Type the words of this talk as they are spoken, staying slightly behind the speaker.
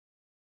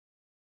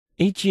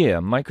Each year,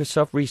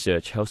 Microsoft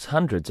Research hosts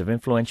hundreds of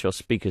influential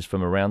speakers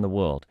from around the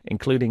world,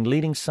 including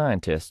leading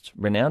scientists,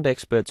 renowned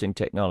experts in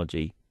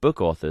technology,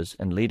 book authors,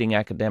 and leading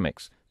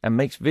academics, and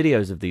makes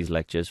videos of these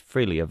lectures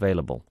freely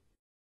available.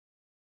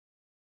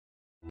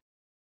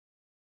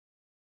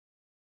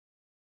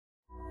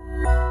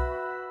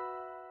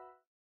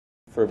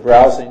 For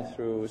browsing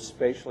through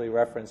spatially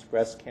referenced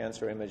breast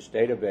cancer image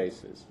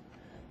databases.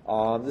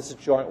 This is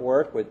joint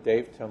work with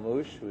Dave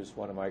Tamouche, who is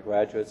one of my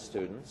graduate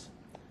students,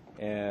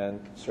 and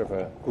sort of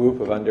a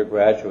group of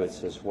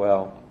undergraduates as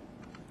well.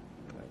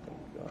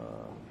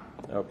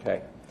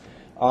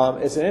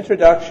 As an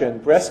introduction,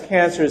 breast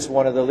cancer is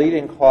one of the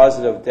leading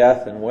causes of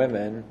death in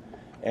women,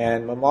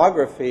 and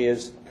mammography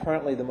is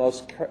currently the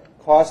most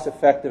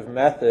cost-effective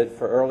method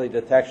for early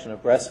detection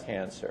of breast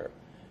cancer.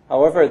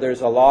 However,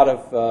 there's a lot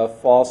of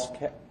false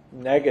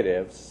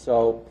negatives.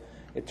 So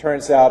it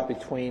turns out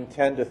between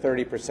 10 to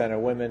 30%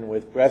 of women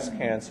with breast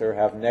cancer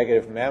have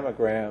negative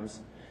mammograms.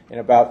 In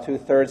about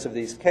 2/3 of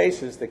these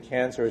cases, the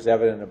cancer is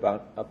evident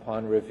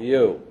upon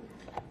review.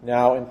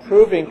 Now,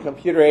 improving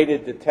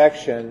computer-aided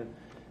detection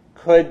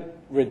could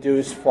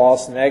reduce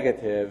false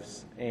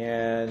negatives,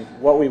 and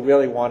what we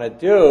really want to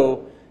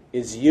do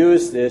is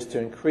use this to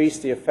increase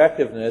the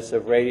effectiveness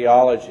of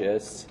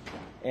radiologists,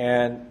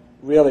 and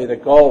really the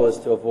goal is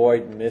to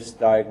avoid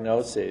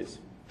misdiagnoses.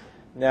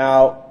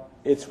 Now,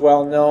 it's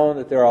well known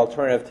that there are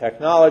alternative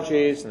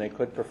technologies, and they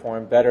could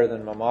perform better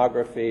than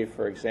mammography,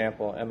 for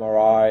example,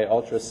 MRI,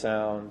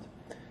 ultrasound,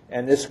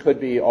 and this could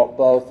be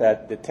both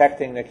at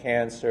detecting the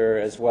cancer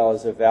as well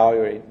as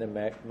evaluating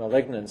the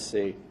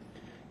malignancy.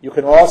 You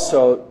can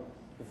also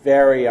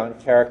vary on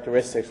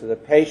characteristics of the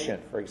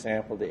patient, for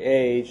example, the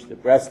age, the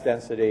breast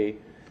density.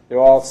 They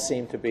all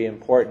seem to be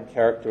important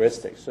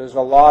characteristics. So there's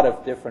a lot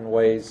of different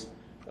ways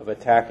of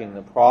attacking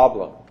the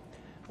problem.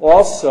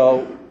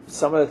 Also,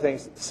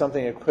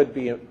 something that could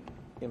be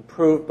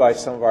improved by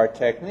some of our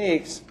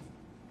techniques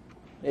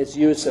is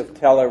use of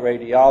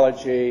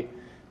teleradiology,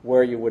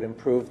 where you would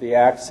improve the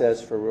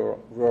access for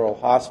rural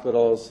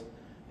hospitals,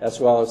 as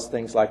well as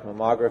things like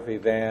mammography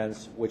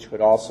vans, which could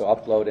also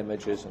upload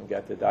images and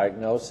get the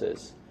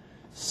diagnosis.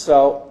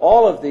 So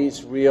all of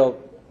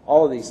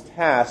these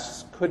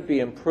tasks could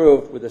be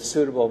improved with a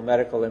suitable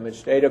medical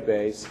image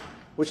database,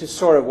 which is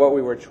sort of what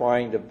we were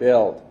trying to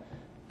build.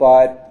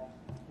 But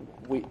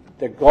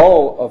the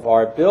goal of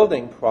our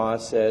building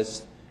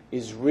process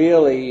is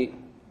really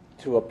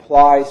to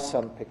apply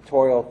some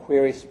pictorial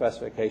query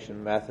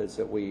specification methods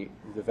that we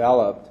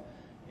developed,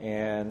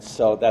 and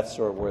so that's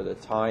sort of where the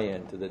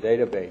tie-in to the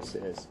database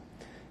is.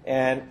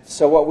 And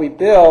so what we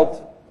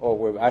build, or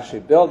we're actually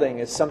building,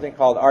 is something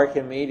called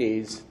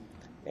Archimedes,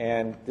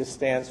 and this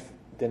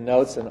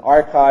denotes an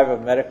archive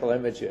of medical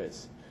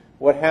images.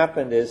 What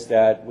happened is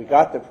that we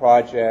got the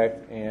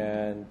project,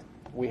 and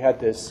we had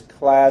this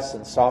class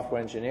in software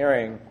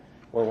engineering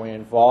where we're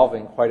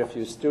involving quite a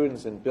few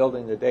students in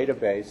building the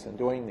database and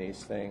doing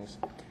these things.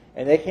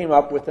 And they came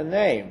up with a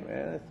name,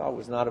 and I thought it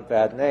was not a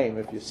bad name.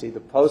 If you see the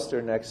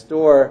poster next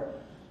door,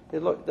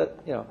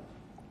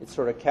 it's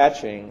sort of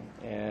catching,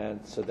 and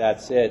so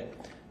that's it.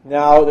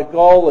 Now, the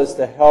goal is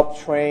to help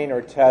train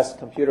or test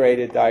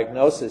computer-aided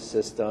diagnosis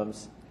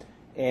systems,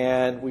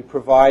 and we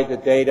provide the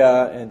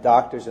data and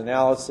doctor's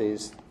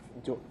analyses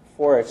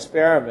for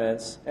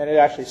experiments, and it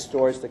actually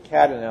stores the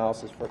CAD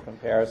analysis for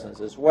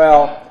comparisons as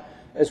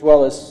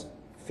well as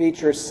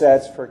feature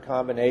sets for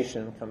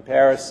combination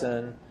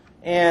comparison,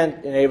 and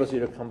enables you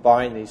to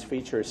combine these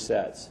feature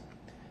sets.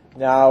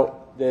 Now,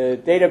 the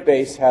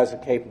database has a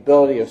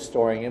capability of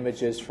storing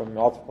images from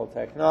multiple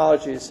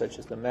technologies, such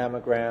as the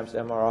mammograms,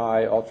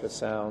 MRI,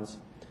 ultrasounds,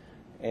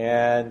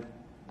 and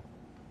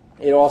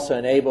it also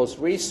enables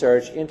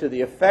research into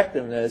the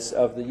effectiveness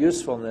of the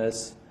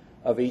usefulness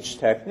of each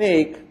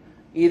technique,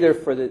 either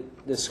for the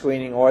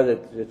screening or the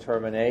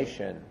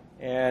determination.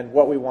 And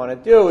what we want to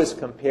do is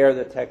compare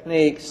the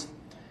techniques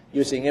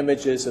using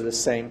images of the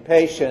same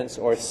patients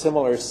or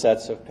similar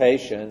sets of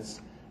patients,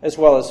 as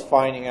well as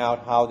finding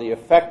out how the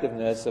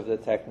effectiveness of the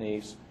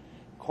techniques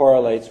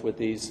correlates with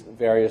these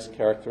various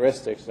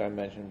characteristics that I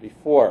mentioned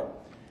before.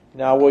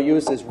 Now, we'll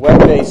use this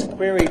web-based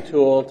query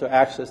tool to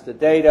access the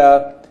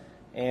data,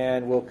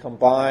 and we'll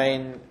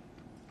combine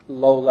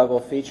low-level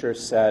feature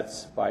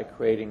sets by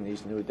creating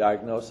these new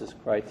diagnosis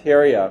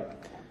criteria.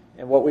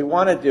 And what we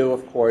want to do,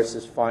 of course,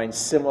 is find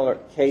similar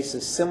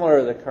cases similar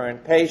to the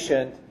current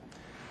patient,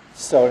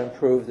 so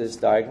improve this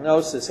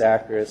diagnosis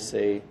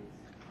accuracy.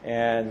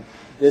 And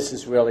this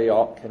is really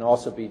can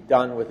also be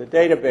done with a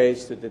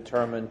database to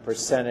determine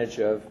percentage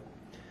of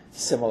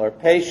similar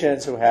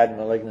patients who had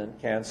malignant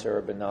cancer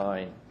or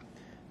benign.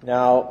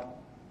 Now,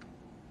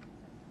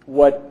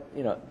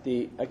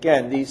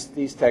 again,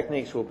 these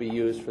techniques will be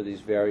used for these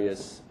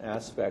various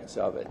aspects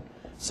of it.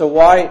 So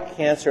why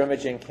cancer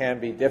imaging can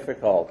be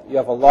difficult? You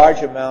have a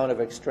large amount of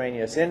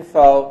extraneous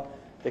info.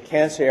 The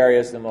cancer area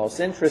is the most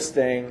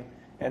interesting,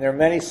 and there are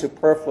many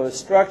superfluous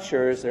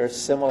structures that are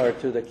similar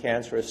to the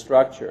cancerous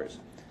structures.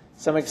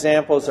 Some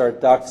examples are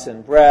ducts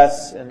and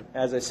breasts, and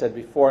as I said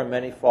before,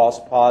 many false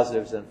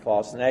positives and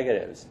false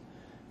negatives.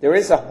 There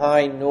is a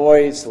high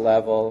noise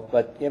level,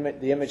 but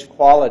the image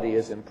quality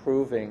is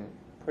improving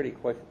pretty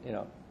quick,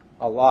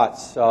 a lot.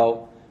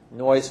 So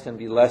noise can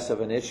be less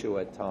of an issue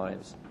at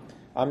times.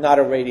 I'm not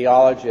a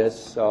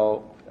radiologist,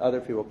 so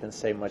other people can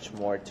say much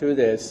more to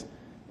this.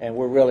 And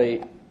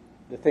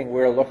the thing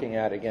we're looking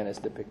at, again, is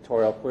the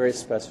pictorial query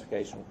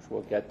specification, which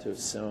we'll get to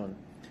soon.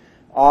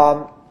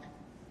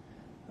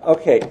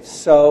 Okay,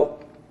 so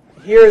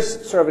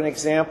here's sort of an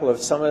example of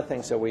some of the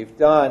things that we've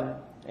done.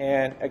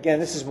 And again,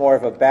 this is more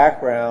of a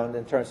background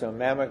in terms of a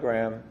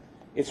mammogram.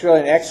 It's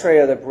really an X-ray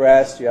of the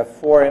breast. You have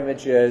 4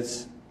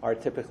 images are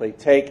typically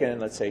taken,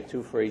 let's say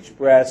 2 for each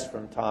breast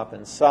from top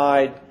and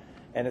side.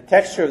 And the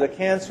texture of the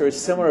cancer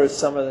is similar to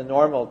some of the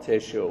normal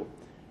tissue.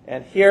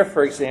 And here,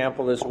 for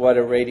example, is what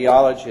a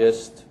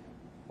radiologist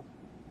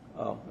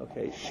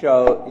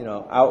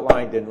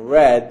outlined in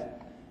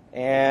red.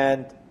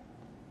 And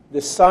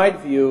the side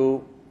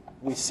view,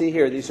 we see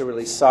here, these are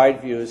really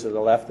side views of the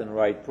left and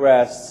right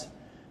breasts.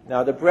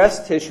 Now, the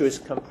breast tissue is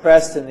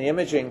compressed in the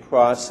imaging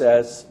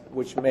process,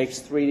 which makes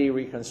 3D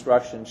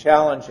reconstruction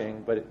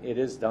challenging, but it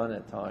is done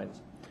at times.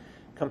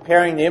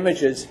 Comparing the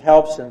images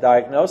helps in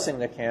diagnosing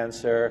the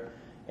cancer,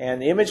 and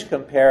the image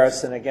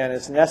comparison, again,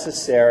 is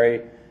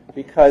necessary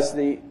because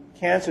the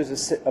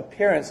cancer's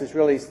appearance is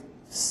really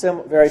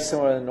very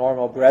similar to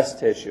normal breast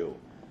tissue.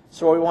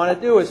 So what we want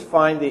to do is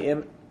find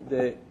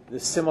the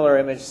similar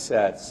image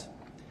sets.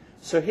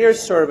 So here's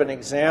sort of an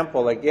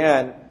example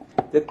again,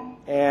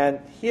 and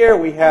here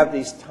we have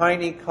these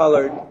tiny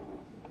colored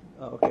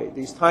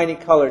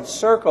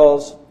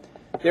circles.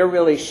 They're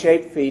really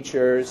shape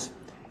features,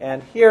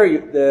 and here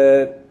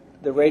the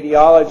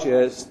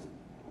radiologist,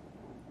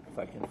 if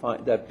I can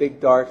find that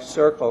big dark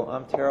circle.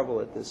 I'm terrible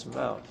at this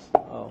mouse.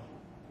 Oh,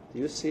 do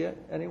you see it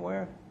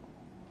anywhere?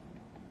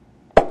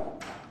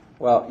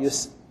 Well,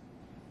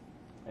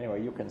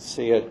 anyway, you can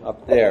see it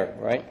up there,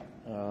 right?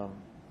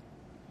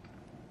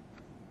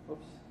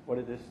 Oops, what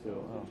did this do?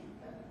 Oh,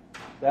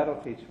 that'll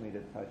teach me to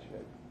touch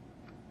it.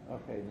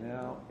 Okay,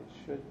 now it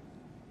should.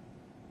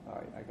 All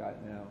right, I got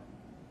it now.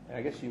 And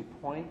I guess you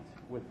point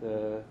with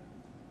the.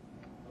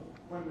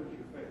 Point with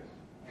your face.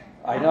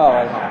 I know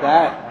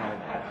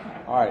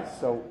that. All right,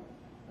 so, all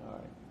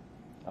right.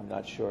 I'm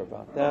not sure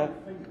about that.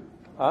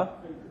 Huh?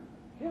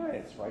 Yeah,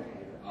 it's right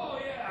here. Oh,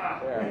 yeah.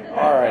 There.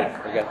 All right,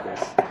 forget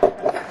this.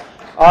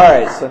 All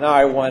right, so now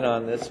I went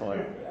on this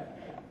one.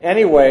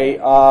 Anyway,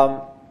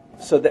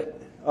 so that,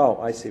 oh,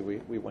 I see,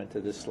 we went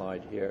to this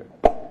slide here.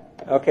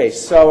 Okay,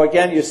 so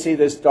again, you see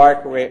this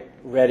dark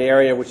red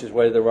area, which is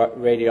where the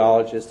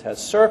radiologist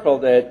has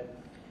circled it.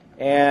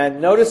 And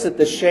notice that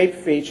the shape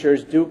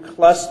features do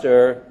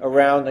cluster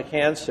around the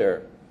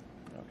cancer.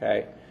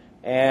 Okay,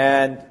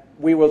 and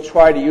we will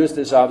try to use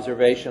this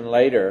observation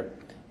later.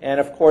 And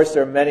of course,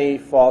 there are many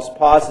false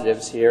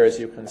positives here, as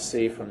you can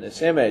see from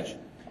this image.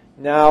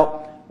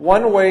 Now,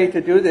 one way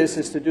to do this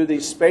is to do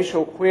these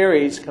spatial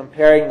queries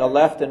comparing the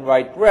left and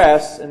right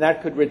breasts, and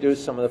that could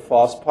reduce some of the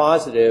false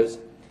positives.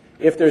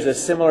 If there's a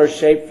similar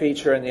shape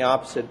feature in the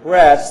opposite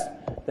breast,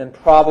 then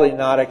probably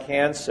not a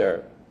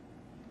cancer.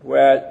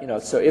 Where,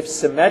 so if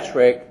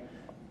symmetric,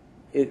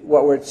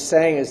 what we're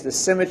saying is the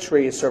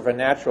symmetry is sort of a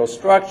natural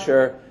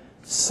structure.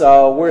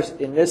 So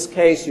in this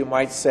case, you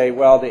might say,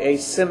 well, the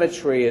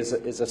asymmetry is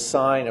a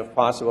sign of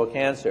possible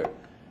cancer.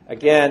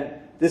 Again,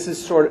 this is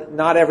sort of,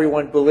 not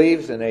everyone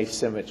believes in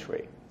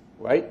asymmetry,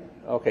 right?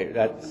 Okay,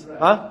 that's,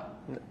 huh?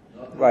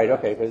 Right,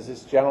 okay, because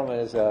this gentleman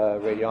is a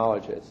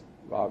radiologist,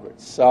 Robert.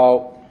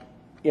 So,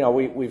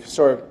 we've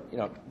sort of,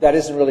 that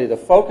isn't really the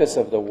focus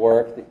of the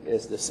work,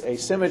 is this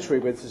asymmetry,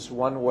 but this is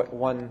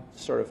one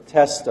sort of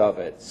test of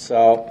it.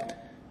 So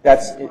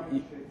that's,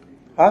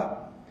 huh?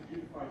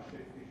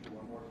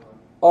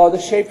 Oh, the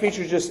shape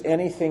feature is just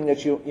anything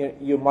that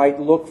you might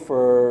look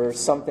for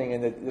something,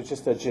 and it's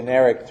just a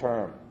generic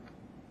term.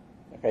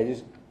 Okay,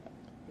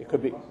 it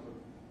could be.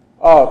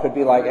 Oh, it could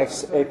be like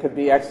it could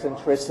be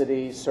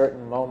eccentricity,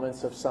 certain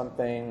moments of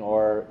something,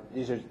 or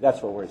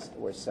that's what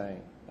we're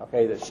saying.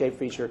 Okay, the shape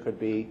feature could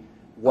be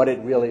what it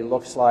really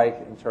looks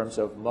like in terms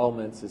of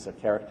moments is a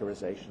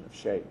characterization of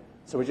shape.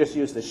 So we just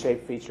use the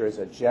shape feature as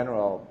a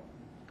general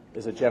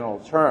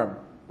term,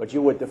 but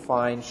you would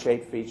define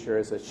shape feature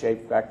as a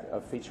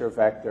feature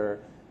vector,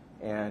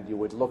 and you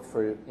would look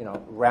for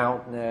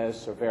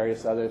roundness or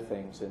various other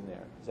things in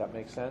there. Does that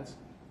make sense?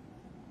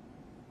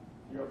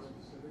 Do you have a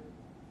specific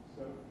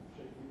set of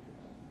shape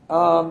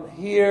features?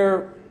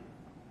 Here,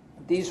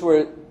 these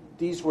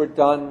were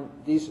done.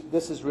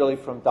 This is really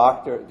from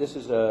Doctor. This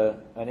is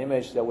an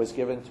image that was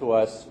given to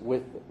us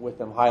with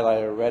them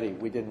highlighted already.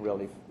 We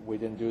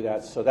didn't do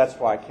that. So that's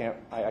why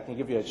I can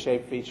give you a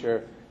shape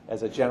feature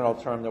as a general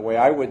term the way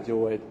I would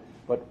do it.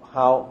 But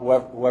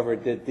whoever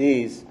did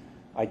these,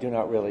 I do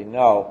not really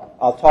know.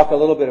 I'll talk a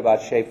little bit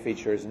about shape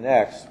features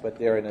next, but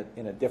they're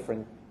in a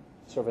different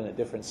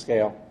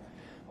scale.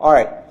 All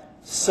right.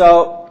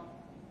 So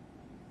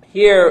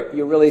here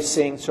you're really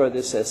seeing sort of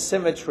this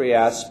asymmetry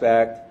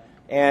aspect.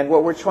 And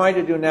what we're trying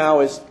to do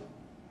now is,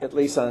 at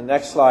least on the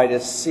next slide,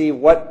 is see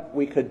what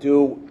we could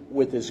do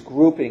with this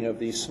grouping of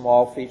these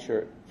small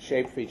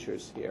shape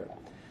features here.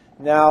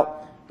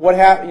 Now, what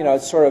happened?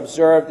 It's sort of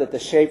observed that the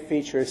shape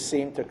features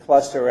seem to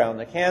cluster around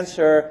the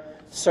cancer.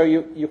 So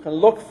you can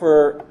look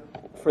for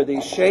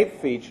these shape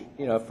features,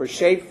 for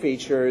shape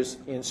features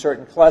in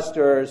certain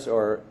clusters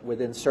or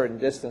within certain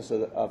distance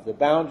of the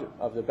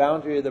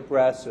boundary of the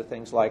breast or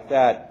things like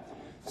that.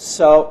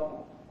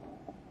 So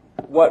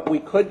what we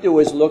could do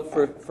is look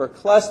for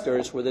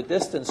clusters with a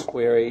distance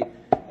query.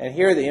 And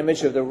here the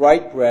image of the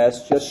right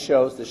breast just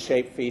shows the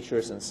shape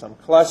features in some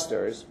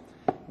clusters.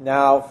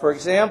 Now, for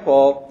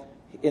example,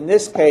 in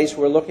this case,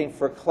 we're looking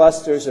for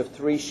clusters of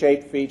 3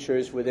 shape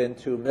features within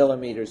 2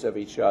 millimeters of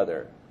each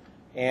other.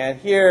 And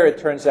here it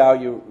turns out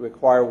you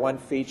require 1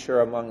 feature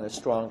among the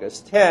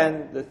strongest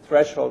 10. The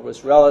threshold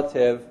was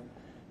relative.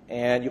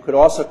 And you could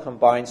also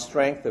combine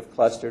strength of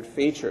clustered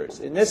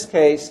features. In this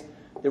case,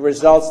 the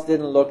results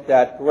didn't look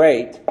that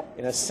great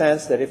in a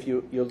sense that if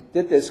you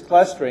did this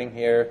clustering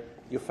here,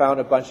 you found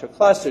a bunch of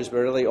clusters, but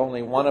really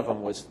only one of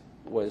them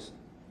was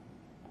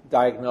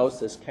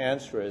diagnosed as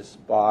cancerous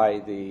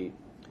by the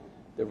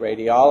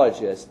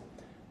radiologist.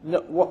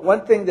 No,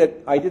 one thing that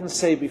I didn't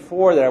say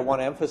before that I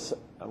want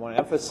to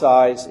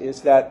emphasize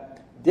is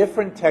that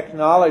different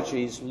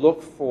technologies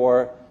look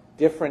for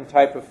different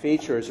type of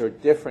features or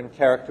different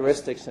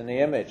characteristics in the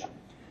image.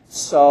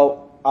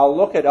 So I'll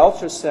look at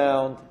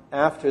ultrasound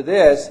after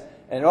this,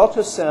 and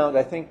ultrasound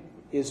I think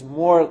is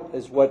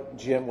what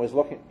Jim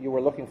you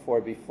were looking for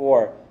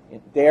before.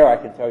 There I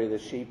can tell you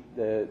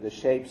the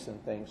shapes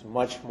and things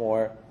much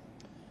more.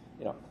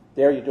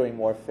 There you're doing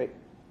more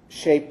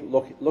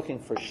looking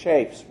for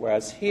shapes,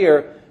 whereas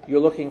here you're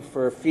looking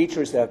for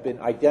features that have been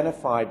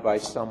identified by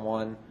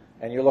someone,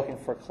 and you're looking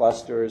for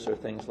clusters or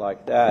things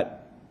like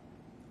that.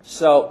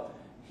 So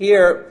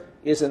here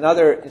is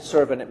another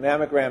sort of a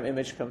mammogram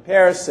image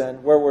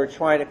comparison where we're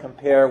trying to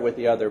compare with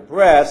the other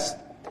breast,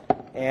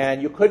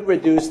 and you could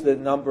reduce the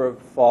number of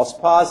false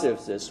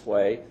positives this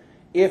way.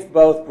 If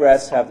both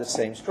breasts have the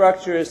same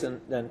structures,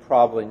 then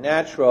probably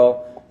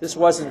natural. This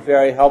wasn't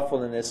very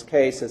helpful in this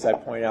case, as I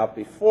pointed out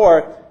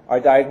before. Our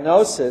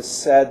diagnosis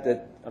said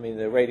that, the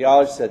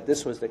radiologist said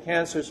this was the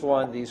cancerous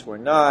one, these were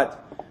not.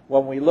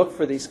 When we looked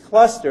for these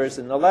clusters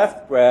in the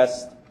left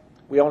breast,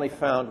 we only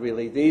found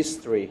really these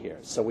 3 here.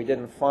 So we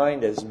didn't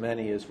find as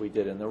many as we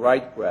did in the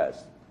right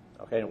breast.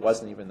 Okay, it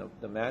wasn't even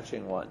the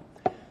matching one.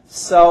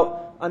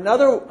 So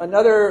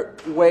another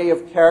way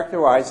of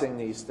characterizing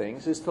these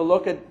things is to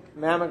look at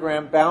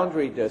mammogram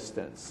boundary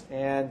distance.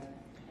 And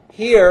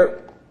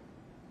here,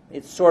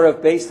 it's sort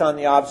of based on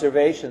the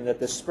observation that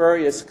the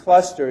spurious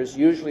clusters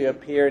usually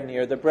appear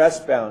near the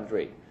breast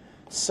boundary.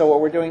 So what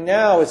we're doing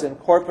now is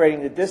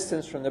incorporating the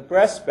distance from the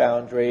breast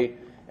boundary,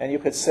 and you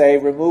could say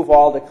remove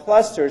all the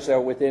clusters that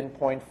are within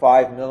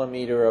 0.5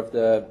 millimeter of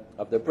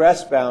the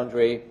breast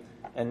boundary.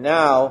 And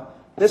now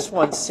this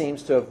one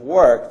seems to have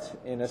worked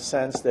in a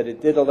sense that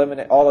it did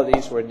eliminate, all of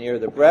these were near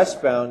the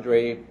breast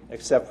boundary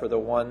except for the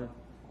one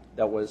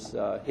that was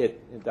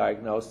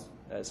diagnosed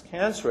as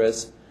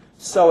cancerous.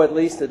 So at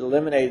least it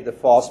eliminated the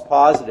false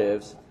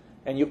positives,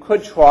 and you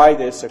could try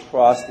this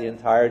across the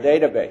entire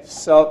database.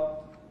 So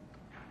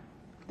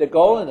the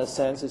goal, in a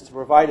sense, is to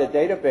provide a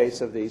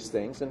database of these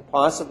things and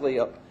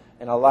possibly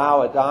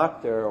allow a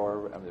doctor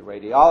or the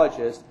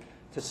radiologist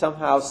to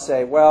somehow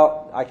say,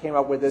 well, I came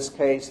up with this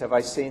case, have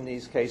I seen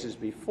these cases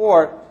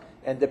before?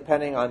 And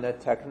depending on the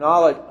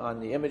technology, on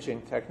the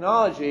imaging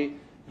technology,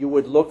 you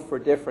would look for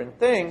different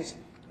things.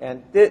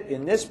 And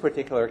in this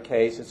particular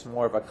case, it's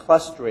more of a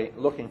clustering,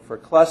 looking for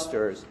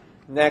clusters.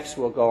 Next,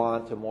 we'll go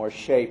on to more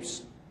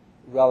shapes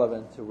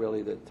relevant to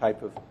really the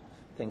type of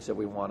things that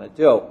we want to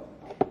do.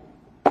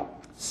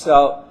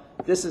 So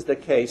this is the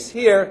case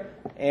here,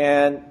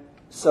 and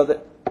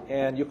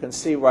you can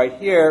see right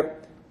here,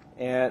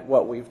 and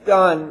what we've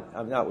done,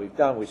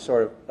 we're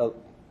sort of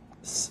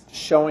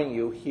showing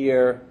you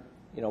here,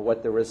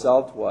 what the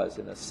result was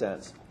in a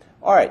sense.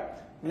 All right,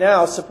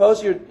 now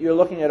suppose you're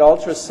looking at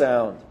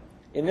ultrasound.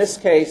 In this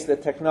case, the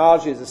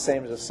technology is the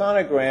same as a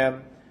sonogram,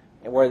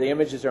 and where the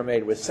images are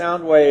made with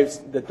sound waves.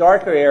 The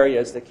darker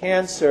area is the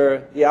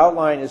cancer. The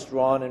outline is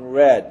drawn in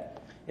red.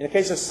 In the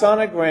case of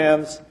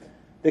sonograms,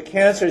 the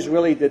cancer is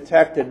really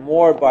detected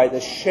more by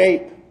the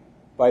shape,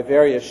 by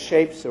various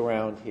shapes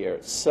around here.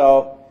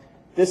 So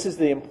this is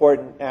the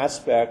important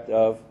aspect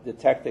of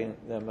detecting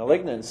the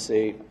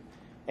malignancy.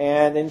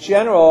 And in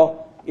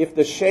general, if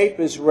the shape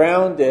is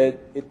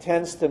rounded, it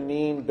tends to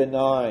mean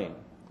benign.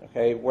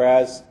 Okay,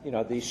 whereas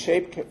these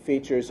shape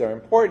features are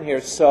important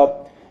here.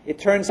 So it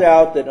turns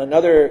out that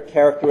another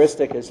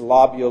characteristic is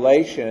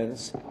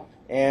lobulations,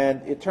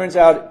 and it turns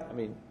out,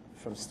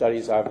 from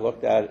studies I've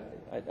looked at,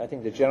 I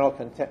think the general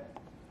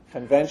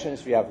convention is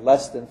if you have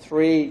less than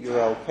 3,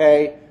 you're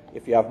okay.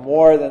 If you have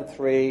more than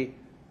 3,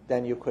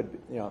 then you could,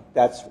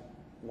 that's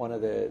one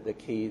of the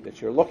key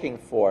that you're looking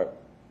for.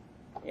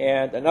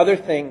 And another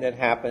thing that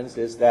happens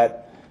is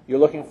that you're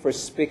looking for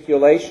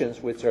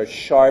spiculations, which are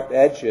sharp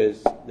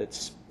edges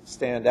that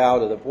stand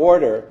out of the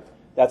border.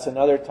 That's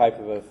another type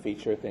of a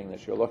feature thing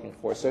that you're looking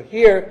for. So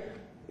here,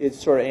 it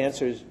sort of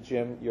answers,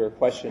 Jim, your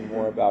question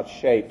more about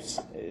shapes.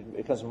 It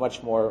becomes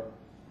much more,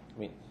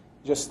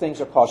 just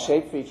things are called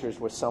shape features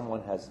where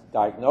someone has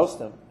diagnosed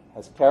them,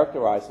 has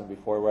characterized them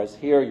before, whereas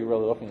here you're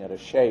really looking at a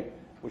shape,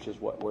 which is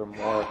what we're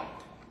more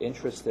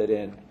interested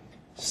in.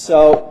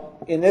 So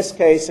in this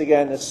case,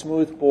 again, the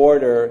smooth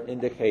border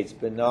indicates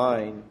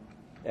benign,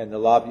 and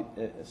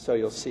the so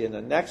you'll see in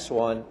the next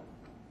one,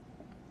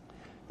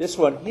 this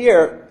one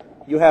here,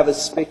 you have a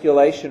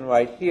speculation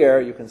right here.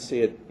 You can see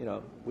it,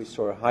 we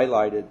sort of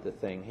highlighted the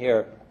thing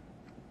here.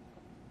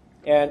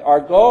 And our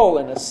goal,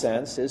 in a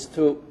sense, is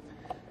to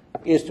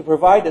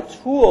provide a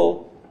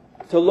tool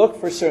to look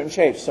for certain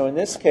shapes. So in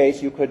this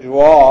case, you could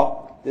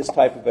draw this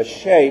type of a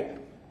shape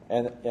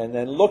and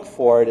then look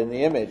for it in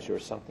the image or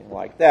something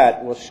like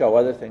that. We'll show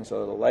other things a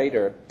little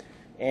later.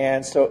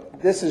 And so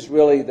this is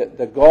really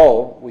the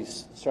goal. We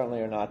certainly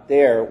are not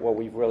there. What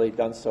we've really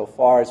done so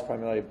far is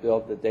primarily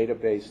build the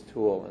database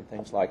tool and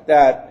things like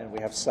that. And we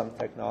have some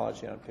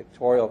technology on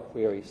pictorial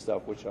query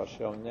stuff, which I'll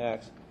show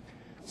next.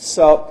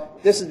 So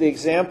this is the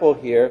example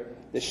here.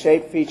 The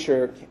shape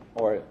feature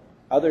or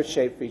other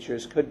shape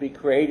features could be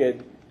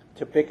created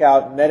to pick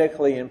out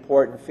medically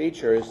important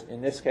features.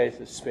 In this case,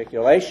 it's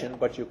speculation,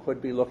 but you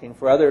could be looking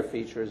for other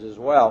features as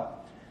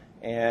well.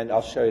 And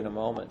I'll show you in a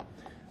moment.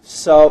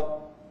 So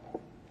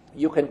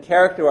you can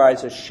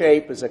characterize a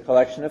shape as a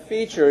collection of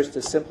features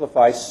to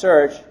simplify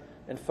search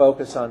and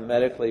focus on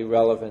medically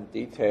relevant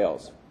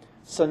details.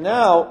 So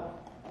now,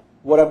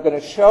 what I'm going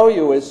to show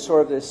you is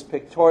sort of this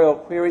pictorial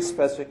query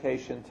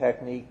specification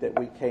technique that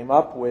we came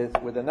up with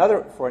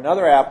for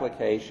another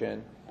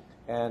application.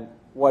 And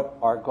what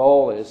our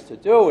goal is to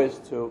do is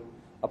to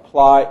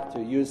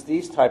use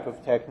these type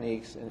of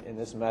techniques in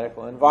this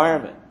medical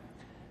environment.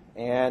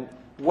 And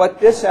what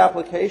this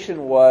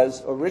application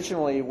was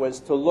originally was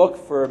to look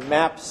for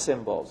map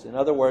symbols. In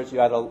other words, you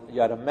had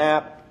a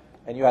map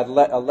and you had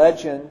a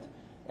legend,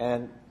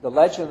 and the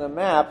legend of the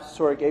map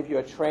sort of gave you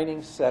a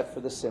training set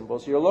for the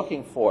symbols you're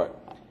looking for.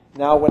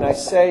 Now, when I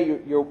say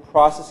you're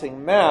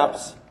processing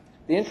maps,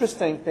 the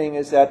interesting thing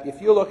is that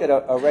if you look at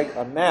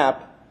a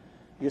map,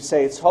 you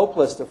say it's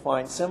hopeless to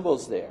find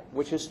symbols there,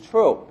 which is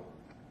true.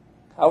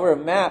 However,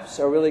 maps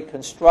are really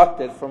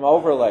constructed from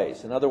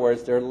overlays. In other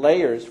words, there are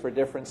layers for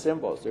different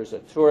symbols. There's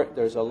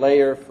a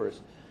layer for,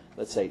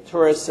 let's say,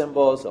 tourist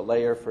symbols, a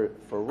layer for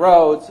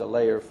roads, a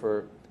layer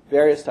for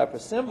various types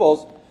of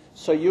symbols.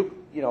 So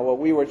what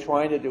we were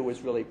trying to do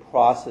was really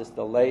process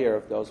the layer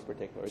of those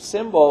particular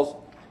symbols.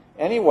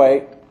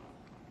 Anyway,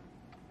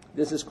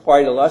 this is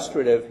quite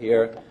illustrative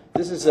here.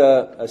 This is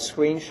a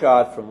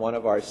screenshot from one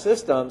of our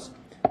systems.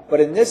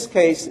 But in this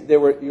case,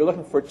 you're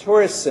looking for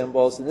tourist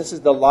symbols, and this is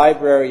the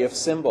library of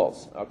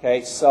symbols.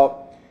 Okay,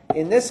 so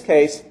in this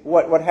case,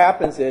 what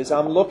happens is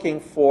I'm looking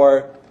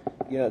for,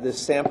 this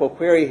sample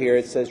query here.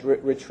 It says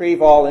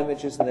retrieve all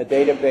images in the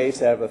database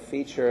that have a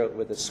feature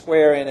with a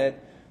square in it.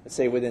 Let's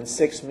say within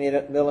 6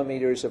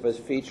 millimeters of a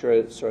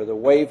feature, sort of the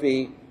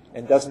wavy,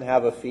 and doesn't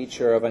have a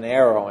feature of an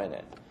arrow in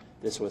it.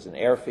 This was an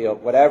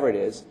airfield, whatever it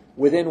is.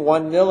 Within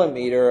 1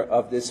 millimeter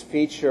of this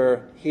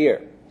feature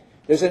here.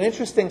 There's an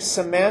interesting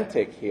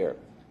semantic here,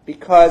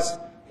 because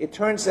it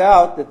turns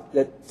out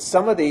that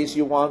some of these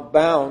you want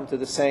bound to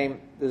the same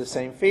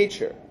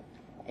feature.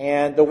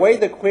 And the way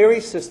the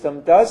query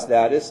system does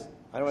that is,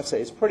 I don't want to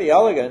say it's pretty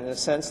elegant in the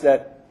sense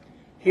that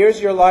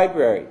here's your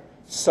library.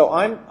 So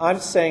I'm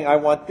saying I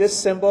want this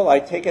symbol, I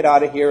take it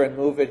out of here and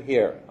move it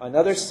here.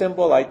 Another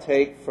symbol I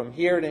take from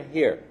here to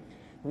here.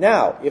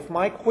 Now, if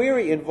my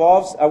query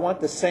involves, I want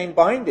the same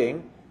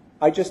binding,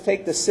 I just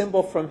take the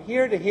symbol from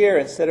here to here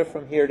instead of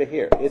from here to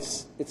here.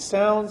 It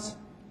sounds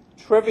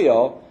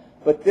trivial,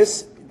 but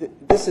this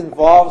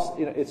involves,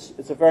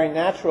 it's a very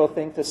natural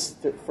thing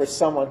for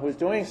someone who's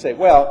doing, say,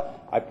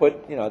 well, I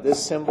put,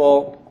 this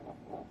symbol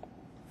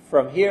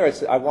from here,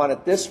 I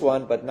wanted this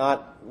one, but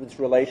not its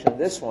relation to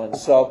this one.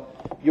 So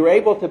you're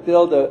able to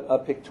build a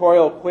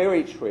pictorial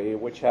query tree,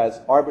 which has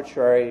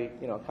arbitrary,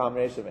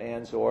 combination of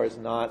ands, ors,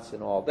 nots,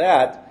 and all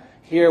that.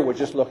 Here we're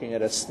just looking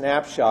at a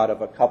snapshot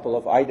of a couple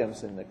of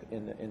items in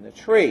the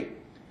tree.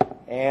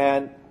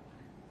 And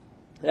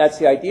that's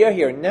the idea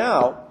here.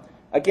 Now,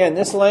 again,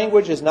 this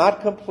language is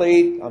not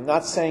complete. I'm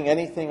not saying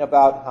anything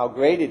about how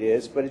great it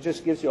is, but it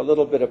just gives you a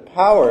little bit of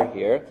power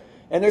here.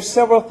 And there's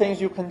several things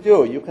you can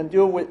do. You can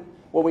do with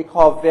what we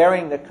call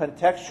varying the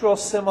contextual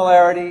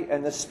similarity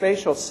and the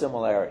spatial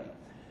similarity.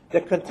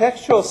 The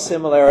contextual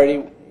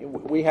similarity,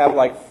 we have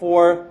like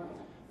four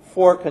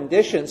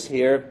conditions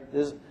here.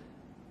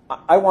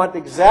 I want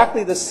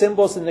exactly the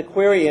symbols in the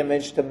query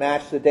image to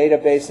match the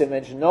database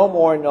image, no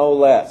more, no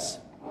less.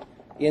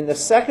 In the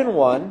second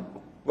one,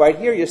 right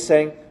here, you're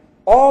saying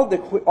all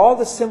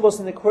the symbols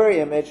in the query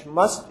image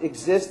must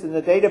exist in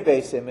the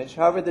database image.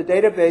 However, the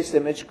database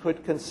image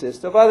could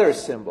consist of other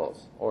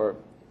symbols or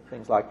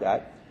things like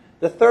that.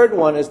 The third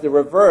one is the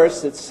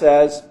reverse. It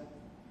says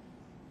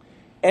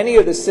any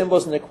of the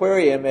symbols in the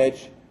query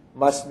image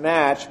must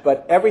match,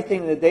 but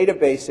everything in the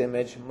database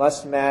image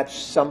must match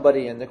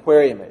somebody in the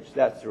query image.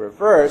 That's the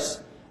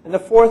reverse. And the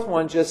fourth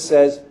one just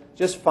says,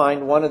 just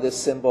find one of the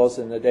symbols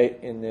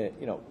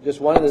just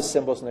one of the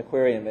symbols in the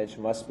query image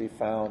must be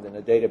found in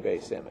the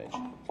database image.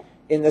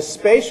 In the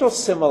spatial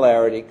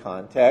similarity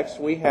context,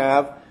 we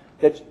have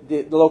that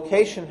the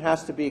location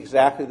has to be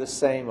exactly the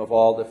same of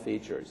all the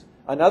features.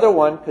 Another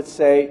one could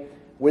say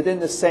within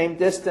the same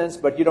distance,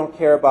 but you don't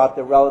care about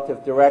the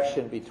relative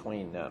direction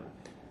between them.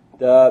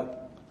 The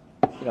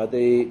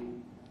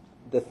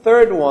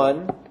third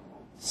one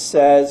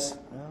says,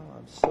 oh,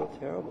 I'm so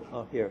terrible.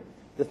 Oh, here.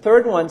 The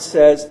third one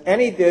says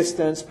any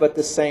distance but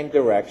the same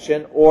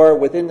direction, or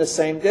within the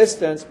same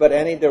distance but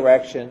any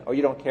direction, or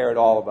you don't care at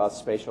all about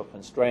spatial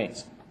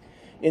constraints.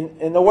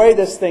 In the way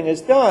this thing is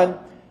done,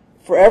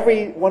 for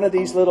every one of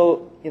these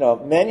little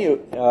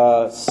menu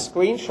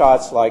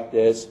screenshots like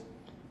this,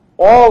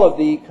 all of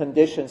the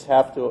conditions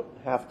have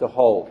to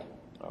hold.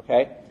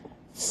 Okay,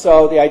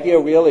 so the idea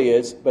really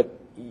is, but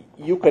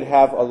you could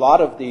have a lot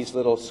of these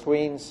little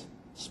screens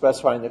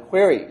specifying the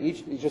query.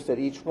 Just at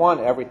each one,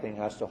 everything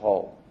has to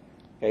hold.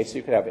 Okay, so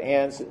you could have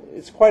ands.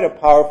 It's quite a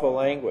powerful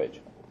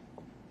language.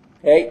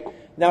 Okay,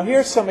 now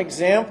here's some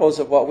examples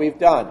of what we've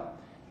done.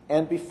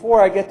 And before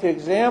I get to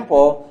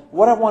example,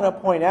 what I want to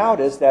point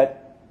out is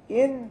that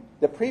in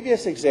the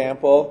previous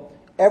example,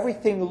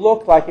 everything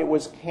looked like it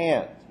was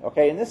canned.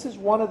 Okay, and this is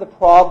one of the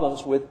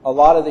problems with a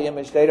lot of the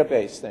image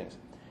database things.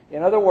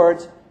 In other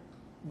words,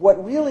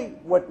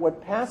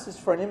 what passes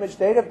for an image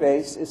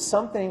database is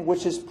something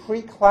which is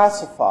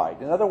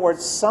pre-classified. In other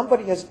words,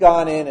 somebody has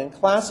gone in and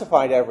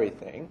classified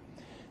everything.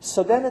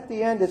 So then at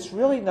the end, it's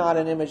really not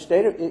an image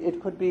data.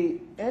 It could be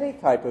any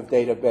type of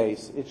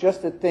database. It's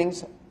just that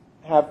things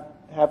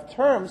have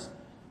terms.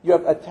 You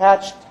have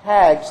attached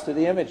tags to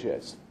the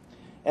images.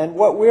 And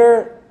what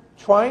we're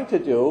trying to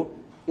do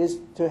is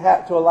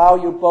to allow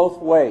you both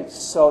ways.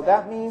 So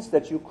that means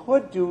that you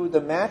could do the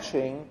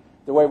matching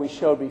the way we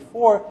showed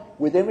before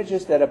with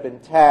images that have been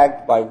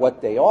tagged by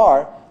what they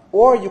are,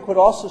 or you could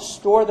also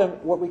store them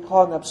what we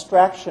call an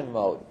abstraction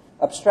mode.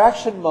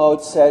 Abstraction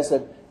mode says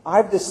that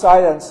I've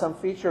decided on some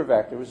feature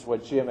vector, which is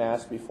what Jim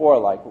asked before,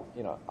 like,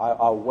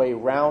 I'll weigh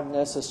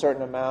roundness a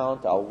certain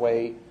amount, I'll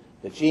weigh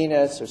the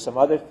genus or some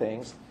other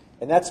things,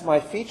 and that's my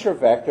feature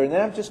vector, and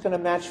then I'm just going to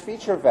match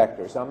feature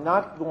vectors. I'm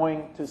not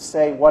going to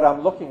say what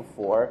I'm looking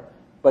for,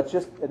 but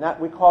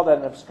we call that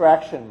an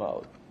abstraction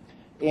mode.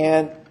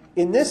 And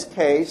in this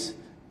case,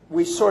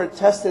 we sort of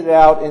tested it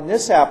out in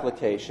this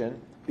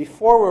application.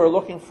 Before we were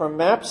looking for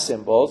map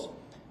symbols.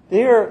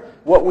 There,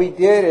 what we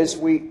did is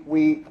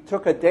we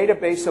took a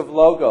database of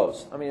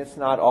logos. I mean, it's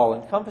not all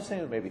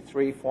encompassing, maybe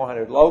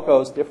 300-400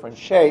 logos, different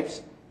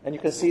shapes. And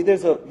you can see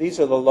these are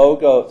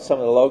the some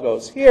of the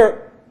logos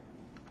here.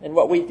 And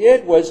what we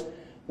did was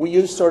we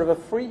used sort of a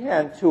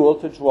freehand tool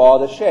to draw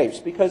the shapes,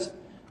 because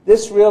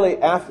this really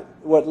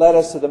what led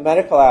us to the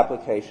medical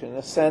application, in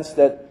the sense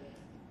that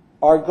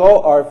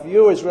our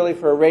view is really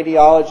for a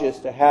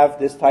radiologist to have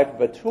this type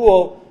of a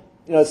tool,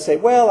 to say,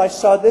 well, I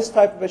saw this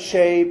type of a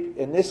shape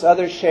and this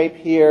other shape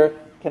here.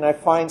 Can I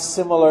find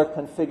similar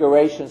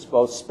configurations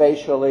both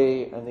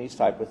spatially and these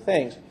type of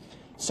things?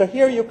 So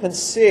here you can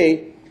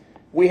see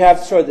we have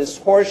sort of this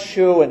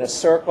horseshoe and a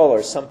circle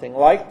or something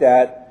like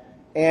that.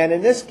 And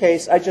in this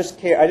case, I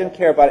didn't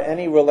care about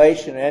any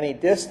relation, any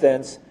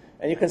distance.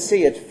 And you can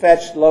see it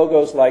fetched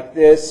logos like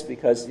this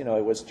because, it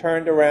was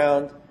turned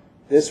around.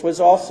 This was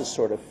also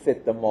sort of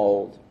fit the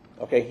mold.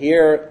 Okay,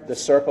 here the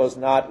circle is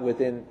not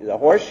within the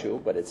horseshoe,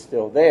 but it's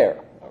still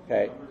there.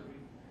 Okay.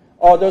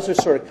 Oh, those are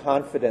sort of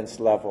confidence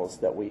levels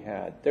that we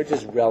had. They're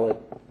just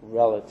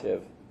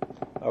relative.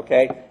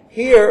 Okay.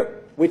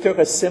 Here we took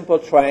a simple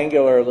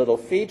triangular little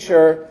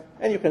feature,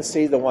 and you can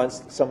see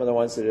some of the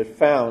ones that it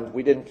found.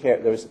 We didn't care.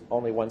 There was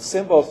only one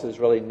symbol, so there's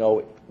really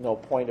no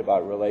point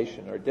about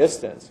relation or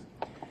distance.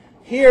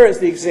 Here is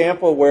the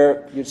example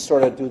where you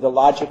sort of do the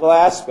logical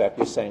aspect.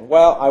 You're saying,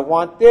 well, I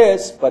want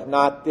this, but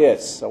not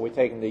this. So we're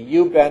taking the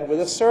U-bend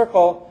with a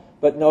circle,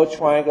 but no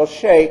triangle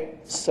shape.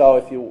 So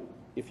if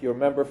you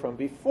remember from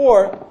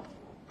before,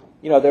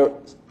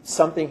 there's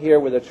something here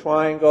with a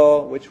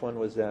triangle. Which one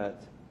was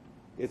that?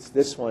 It's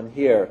this one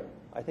here.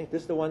 I think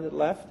this is the one that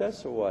left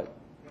us, or what?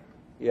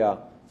 Yeah.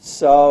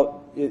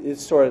 So it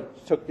sort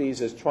of took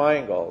these as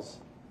triangles,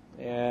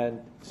 and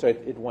so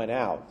it went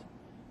out.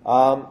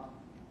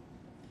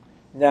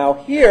 Now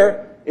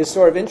here is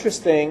sort of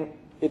interesting.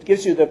 It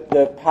gives you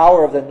the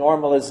power of the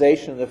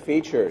normalization of the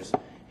features.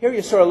 Here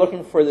you're sort of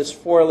looking for this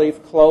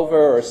four-leaf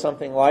clover or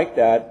something like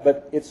that,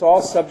 but it's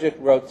all subject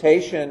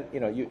rotation.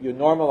 You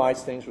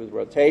normalize things with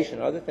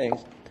rotation, other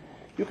things.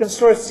 You can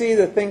sort of see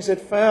the things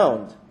it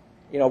found,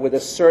 with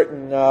a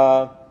certain,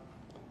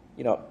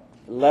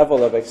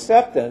 level of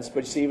acceptance,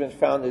 but you see even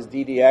found this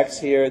DDX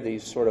here,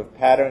 these sort of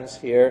patterns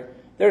here.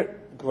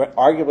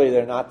 Arguably,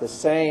 they're not the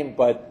same,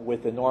 but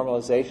with the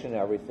normalization and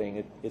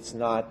everything, it's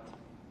not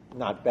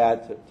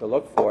bad to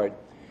look for it.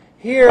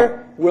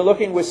 Here, we're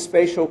looking with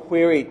spatial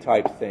query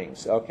type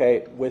things.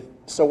 Okay,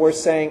 so we're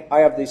saying I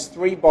have these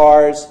 3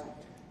 bars.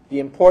 The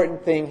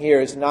important thing here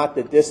is not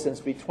the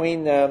distance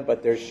between them,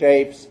 but their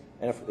shapes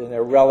and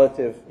their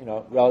relative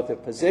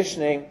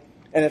positioning.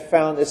 And it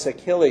found this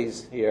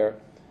Achilles here.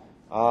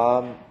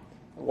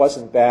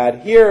 wasn't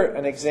bad. Here,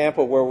 an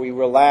example where we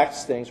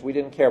relaxed things. We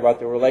didn't care about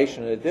the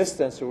relation and the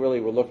distance. We really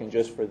were looking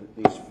just for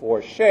these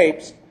 4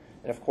 shapes.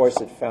 And, of course,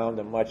 it found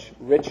a much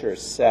richer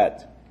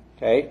set.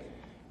 Okay?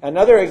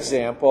 Another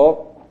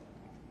example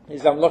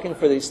is I'm looking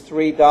for these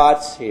 3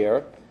 dots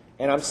here.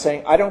 And I'm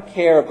saying I don't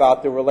care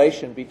about the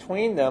relation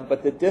between them,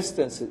 but the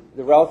distance,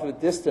 the relative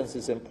distance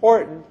is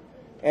important.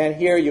 And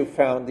here you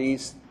found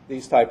these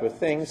type of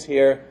things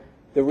here.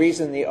 The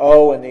reason the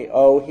O and the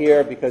O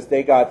here, because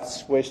they got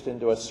squished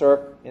into a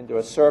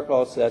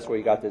circle, so that's where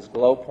you got this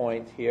glow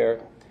point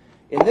here.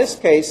 In this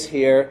case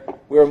here,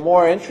 we're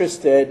more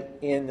interested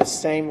in the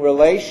same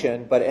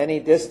relation, but any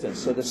distance.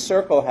 So the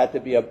circle had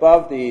to be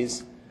above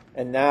these,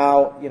 and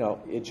now,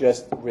 it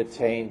just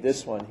retained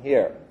this one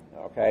here.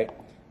 Okay?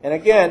 And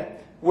again,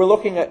 we're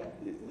looking at,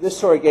 this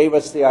sort of gave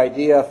us the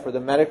idea for the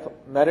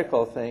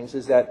medical things,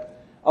 is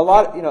that a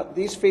lot,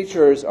 these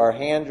features are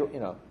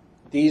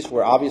these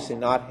were obviously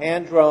not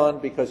hand-drawn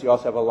because you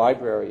also have a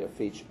library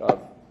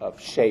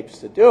of shapes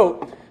to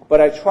do.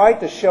 But I tried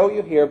to show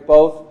you here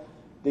both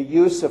the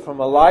use from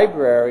a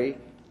library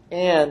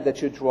and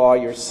that you draw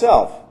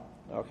yourself.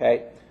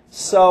 Okay?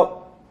 So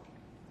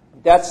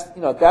that's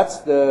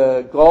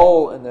the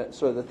goal and the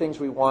sort of the things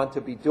we want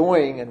to be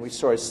doing, and we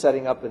sort of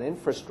setting up an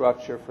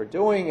infrastructure for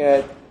doing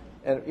it,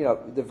 and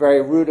the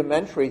very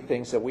rudimentary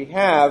things that we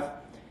have.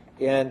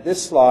 In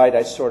this slide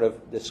I sort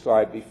of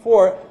described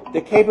before,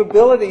 the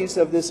capabilities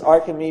of this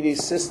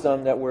Archimedes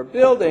system that we're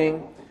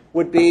building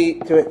would be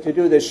to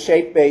do this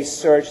shape-based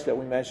search that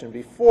we mentioned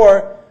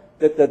before,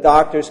 that the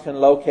doctors can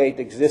locate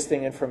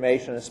existing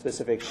information on a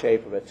specific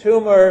shape of a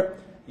tumor.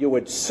 You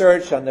would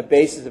search on the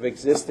basis of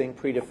existing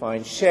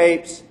predefined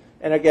shapes.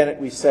 And again,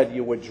 we said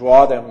you would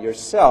draw them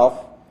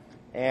yourself.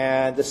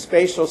 And the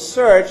spatial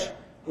search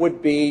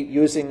would be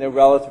using the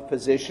relative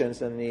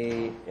positions and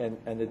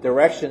the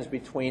directions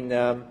between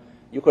them.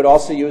 You could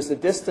also use the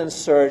distance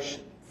search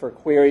for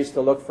queries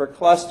to look for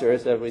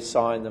clusters, as we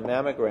saw in the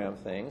mammogram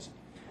things.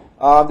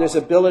 There's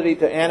ability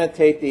to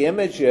annotate the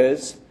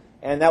images,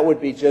 and that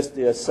would be just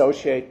to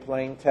associate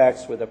plain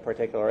text with a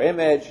particular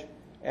image.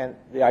 And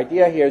the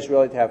idea here is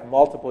really to have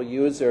multiple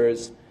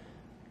users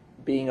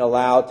being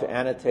allowed to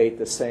annotate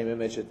the same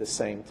image at the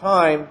same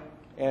time.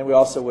 And we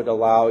also would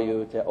allow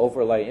you to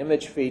overlay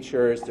image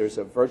features. There's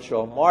a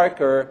virtual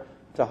marker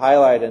to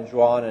highlight and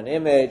draw on an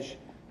image.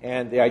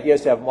 And the idea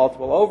is to have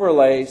multiple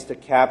overlays to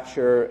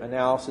capture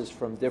analysis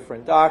from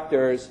different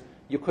doctors.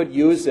 You could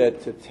use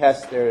it to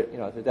test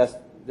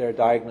their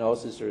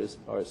diagnosis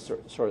or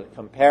sort of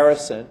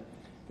comparison.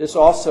 This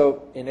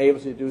also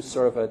enables you to do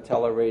sort of a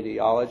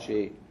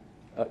teleradiology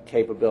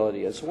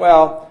capability as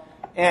well.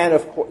 And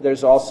of course,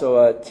 there's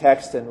also a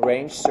text and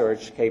range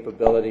search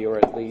capability, or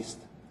at least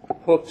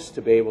hooks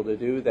to be able to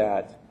do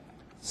that.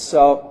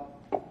 So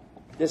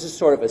this is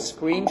sort of a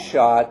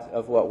screenshot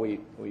of what we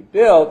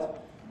built.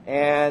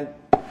 And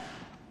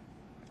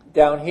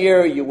down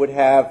here you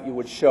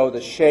would show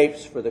the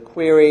shapes for the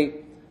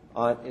query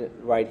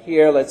right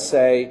here. Let's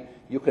say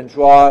you can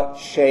draw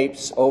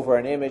shapes over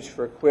an image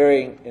for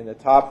querying in the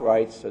top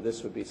right. So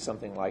this would be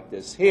something like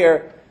this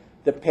here.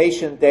 The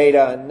patient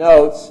data and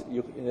notes,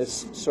 in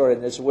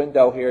this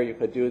window here, you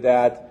could do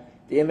that.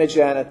 The image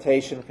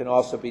annotation can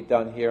also be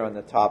done here on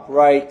the top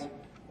right.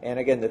 And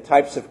again, the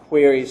types of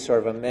queries, sort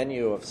of a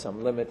menu of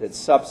some limited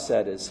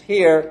subset is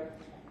here.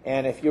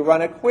 And if you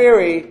run a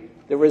query,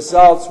 the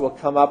results will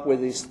come up with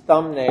these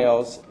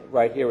thumbnails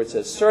right here. It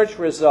says search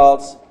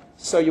results.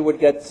 So you would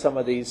get some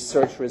of these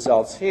search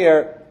results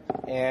here.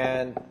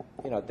 And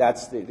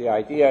that's the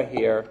idea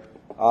here.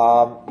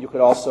 You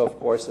could also, of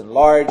course,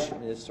 enlarge,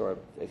 just sort of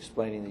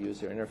explaining the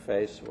user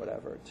interface or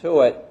whatever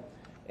to it.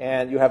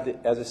 And you have,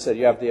 as I said,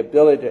 you have the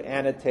ability to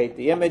annotate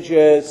the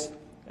images,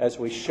 as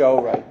we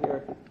show right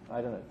here.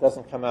 I don't know, it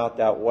doesn't come out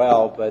that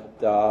well,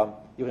 but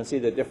you can see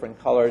the different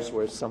colors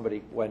where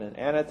somebody went and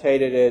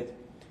annotated it.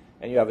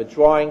 And you have a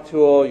drawing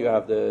tool. You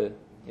have the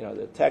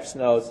text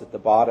notes at the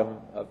bottom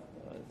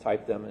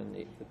type them in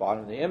the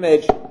bottom of the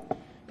image.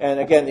 And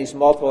again, these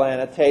multiple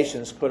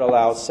annotations could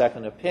allow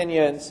second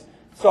opinions.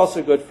 It's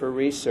also good for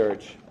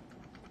research.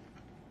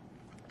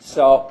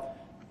 So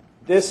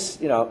this,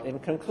 in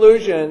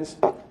conclusions,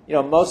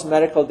 most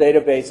medical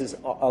databases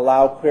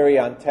allow query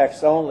on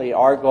text only.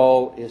 Our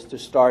goal is to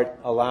start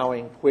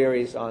allowing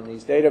queries on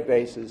these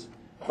databases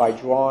by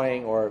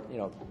drawing or,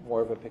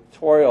 more of a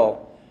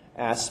pictorial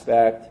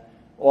aspect.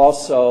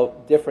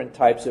 Also, different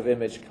types of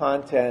image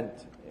content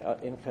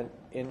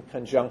in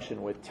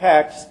conjunction with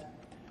text.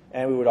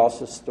 And we would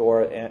also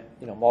store,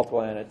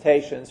 multiple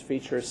annotations,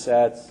 feature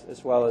sets,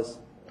 as well as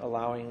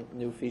allowing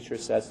new feature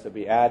sets to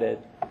be added,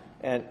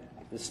 and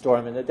to store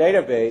them in the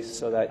database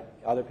so that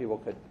other people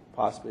could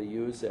possibly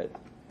use it.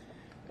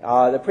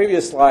 The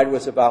previous slide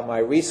was about my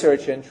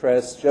research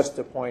interests, just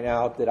to point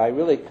out that I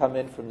really come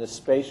in from the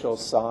spatial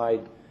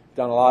side,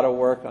 done a lot of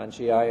work on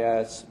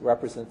GIS,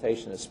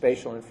 representation of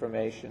spatial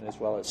information, as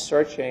well as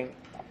searching.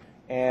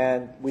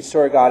 And we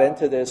sort of got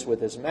into this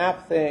with this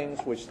map things,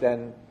 which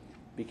then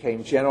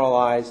became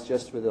generalized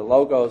just with the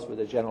logos, with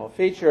the general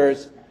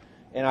features.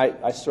 And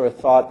I sort of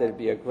thought that it'd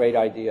be a great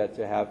idea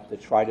to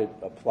try to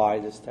apply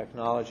this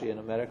technology in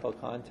a medical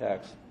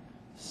context.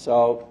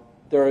 So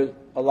there are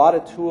a lot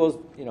of tools,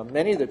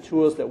 many of the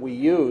tools that we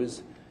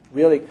use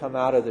really come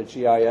out of the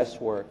GIS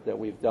work that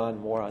we've done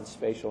more on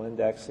spatial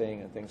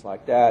indexing and things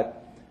like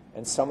that.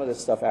 And some of this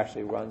stuff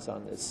actually runs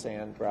on this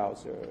SAN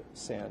browser,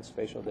 SAN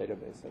spatial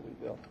database that we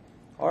built.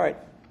 All right.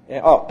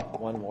 And,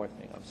 one more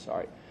thing. I'm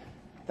sorry.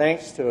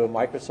 Thanks to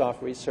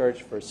Microsoft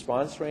Research for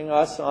sponsoring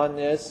us on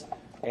this.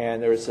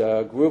 And there's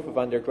a group of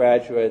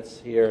undergraduates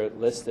here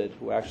listed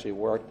who actually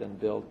worked and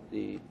built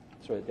the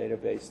sort of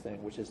database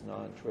thing, which is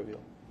non-trivial.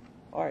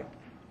 All right.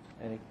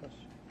 Any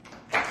questions?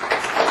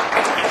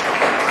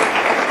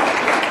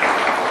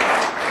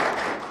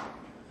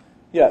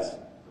 Yes? So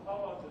how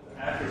about the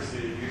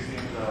accuracy using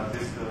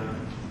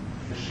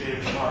the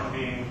shapes not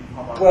being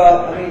homogeneous?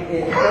 Well, I mean,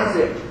 in terms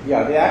of,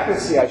 the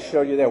accuracy I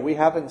showed you there, we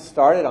haven't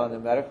started on the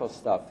medical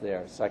stuff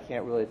there, so I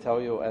can't really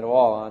tell you at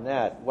all on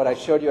that. What I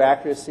showed you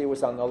accuracy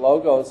was on the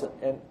logos,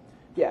 and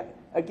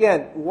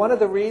again, one of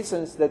the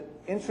reasons that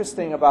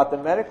interesting about the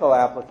medical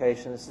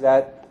applications is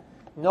that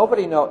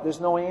nobody knows,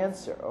 there's no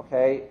answer,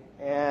 okay?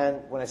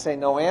 And when I say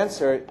no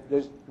answer,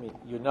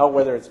 you know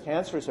whether it's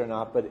cancerous or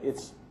not, but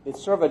it's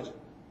sort of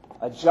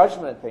a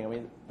judgment thing. I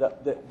mean,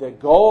 the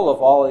goal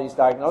of all of these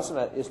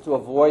diagnoses is to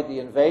avoid the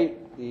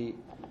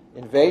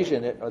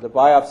invasion or the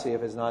biopsy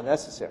if it's not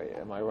necessary.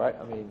 Am I right?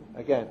 I mean,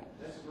 again.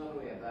 This is not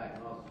really a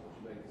diagnosis,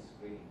 which makes the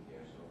screening here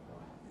so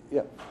far.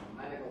 Yeah. From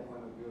a medical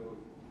point of view,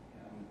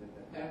 the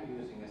term you're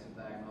using as a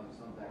diagnosis,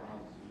 not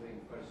diagnosis, is doing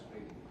first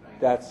screening.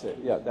 That's it.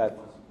 Yeah,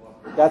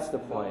 that's the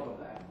point.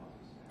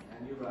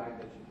 And you're right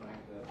that you're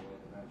trying to avoid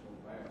eventual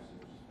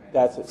biopsy.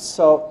 That's it.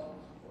 So.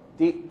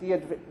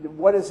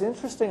 What is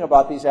interesting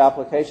about these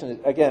applications,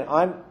 again,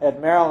 I'm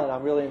at Maryland,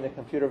 I'm really in the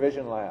computer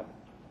vision lab.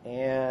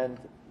 And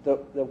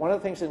one of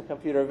the things in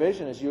computer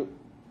vision is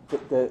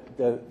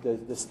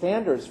the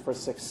standards for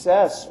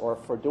success or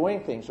for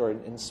doing things or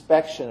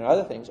inspection and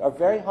other things are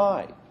very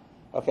high.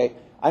 Okay,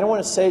 I don't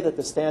want to say that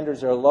the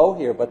standards are low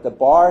here, but the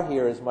bar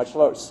here is much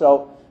lower.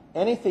 So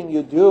anything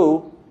you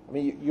do, I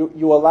mean,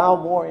 you allow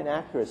more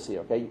inaccuracy.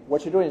 Okay,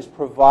 what you're doing is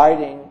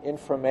providing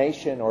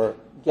information or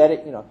get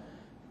it,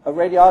 a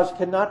radiologist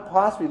cannot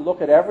possibly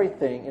look at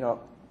everything,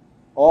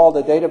 all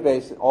the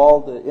database,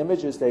 all the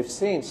images they've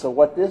seen. So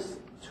what this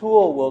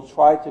tool will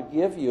try to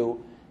give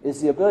you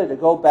is the ability to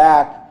go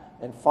back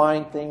and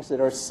find things that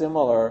are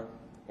similar,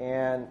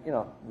 and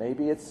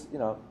maybe it's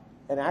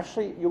and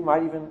actually you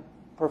might even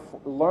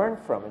learn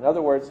from. In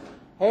other words,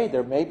 hey,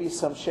 there may be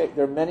some shape.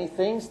 There are many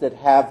things that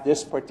have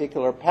this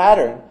particular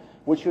pattern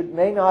which you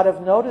may not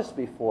have noticed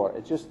before.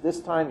 It's just this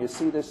time you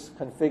see this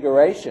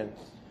configuration.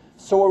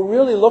 So we're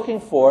really looking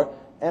for.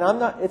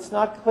 And it's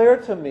not clear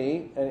to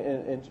me,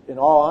 in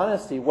all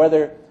honesty,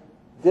 whether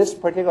this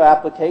particular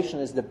application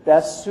is the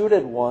best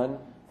suited one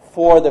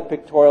for the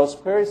pictorial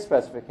query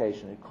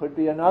specification. It could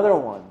be another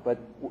one, but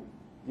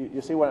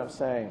you see what I'm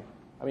saying?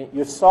 I mean,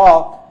 you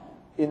saw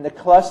in the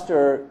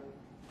cluster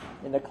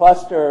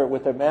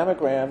with the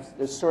mammograms,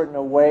 there's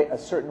a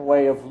certain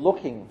way of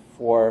looking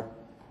for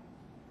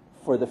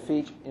the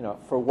feature,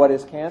 for what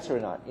is cancer or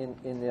not.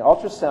 In the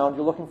ultrasound,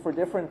 you're looking for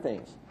different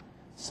things.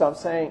 So I'm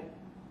saying,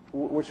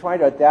 we're trying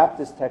to adapt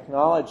this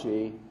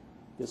technology,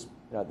 this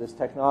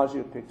technology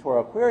of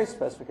pictorial query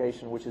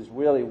specification, which is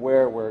really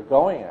where we're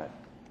going at,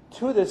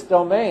 to this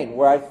domain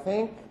where I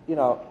think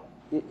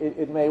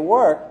it may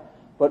work.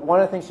 But one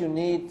of the things you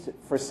need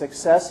for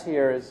success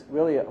here is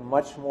really a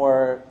much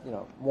more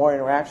more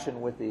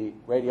interaction with the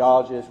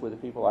radiologists, with the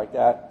people like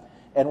that.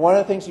 And one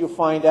of the things you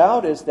find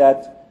out is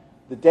that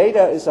the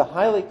data is a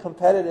highly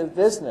competitive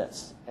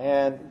business,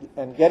 and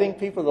getting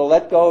people to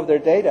let go of their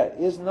data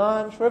is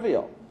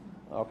non-trivial.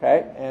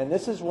 Okay, and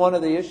this is one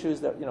of the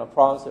issues that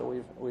problems that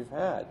we've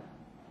had.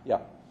 Yeah.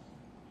 Did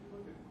you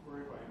look at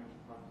query by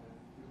image content?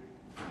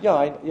 Yeah.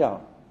 I'm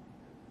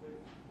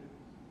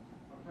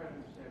trying to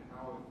understand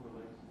how it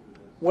relates to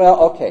this. Well,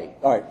 okay,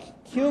 all right.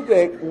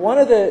 Cubic. One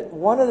of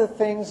the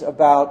things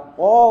about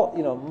all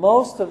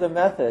most of the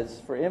methods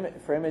for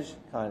image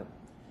content,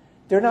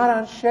 they're not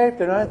on shape.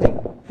 They're not anything.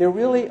 They're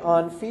really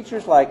on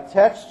features like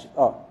text.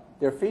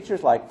 They're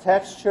features like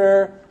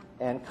texture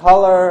and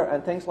color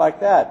and things like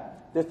that.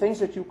 They're things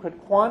that you could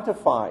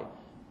quantify,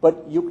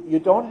 but you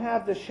don't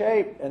have the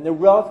shape and the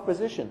relative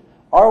position.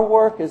 Our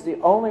work is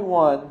the only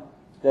one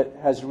that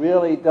has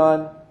really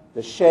done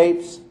the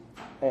shapes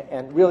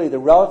and really the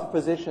relative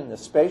position, the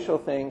spatial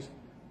things,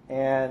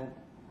 and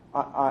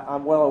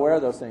I'm well aware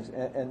of those things.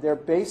 And they're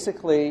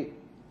basically,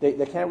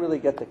 they can't really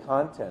get the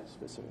content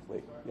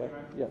specifically. So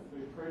Yeah.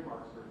 The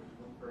trademark search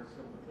was very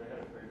similar. They had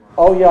a trademark.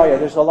 Oh, yeah.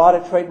 There's a lot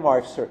of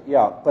trademarks,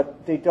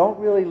 but they don't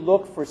really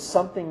look for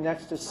something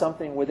next to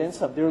something within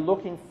something. They're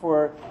looking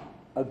for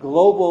a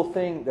global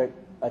thing,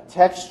 a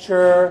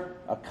texture,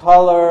 a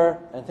color,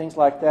 and things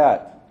like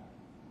that.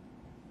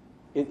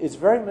 It's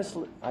very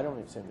I don't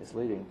even say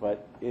misleading,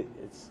 but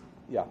it's.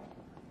 I just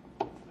had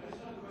a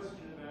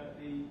question about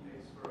the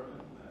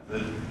experimental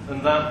method,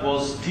 and that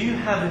was, do you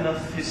have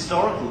enough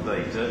historical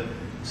data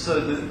So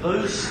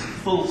those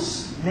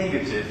false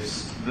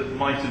negatives that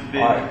might have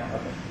been... All right,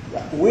 okay.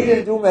 Yeah. We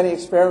didn't do any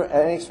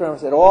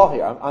experiments at all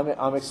here. I want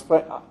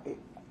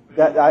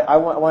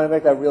to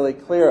make that really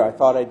clear. I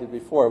thought I did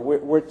before.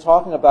 We're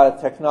talking about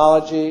a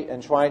technology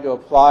and trying to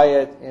apply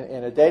it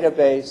in a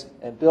database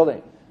and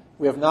building.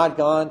 We have not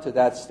gone to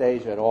that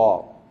stage at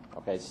all.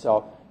 Okay,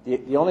 so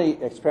the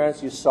only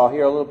experiments you saw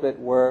here a little bit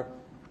were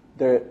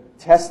the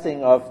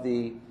testing of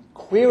the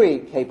query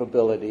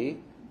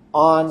capability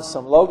on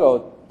some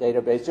logo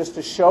database, just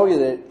to show you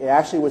that it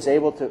actually was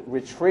able to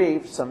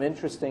retrieve some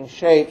interesting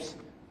shapes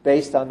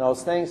based on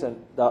those things.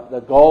 And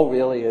the goal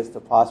really is to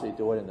possibly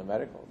do it in the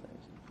medical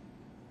things.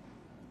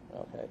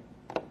 Okay.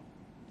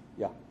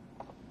 Yeah.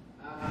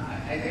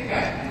 I think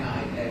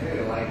I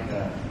really like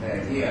the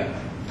idea,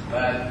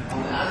 but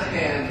on the other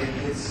hand,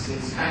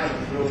 it's kind of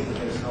proof that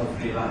there's no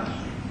free lunch.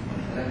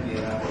 Let me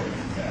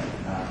elaborate that.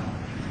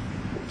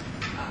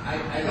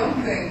 I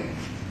don't think,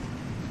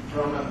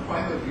 from a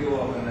point of view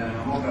of a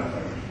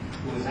mammographer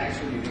who is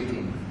actually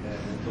reading,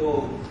 the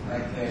tool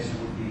like this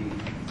would be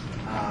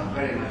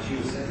very much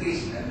used, at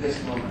least at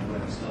this moment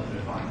when it's not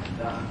refined and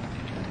done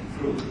and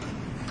improved.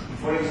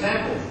 For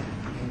example,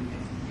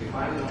 if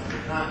I'm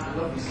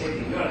not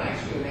mistaken, you're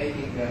actually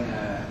making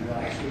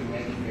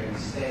a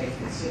mistake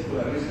in simple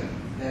reason.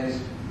 That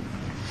is,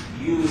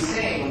 you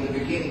saying on the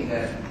beginning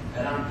that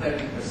around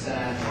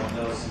 30% of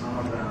those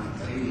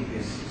mammogram reading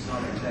is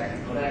not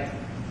exactly correct.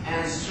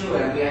 And it's true,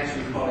 and we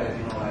actually call it,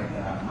 like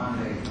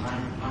Monday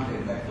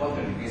back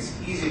doctoring. It's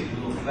easy to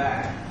look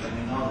back when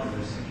you know that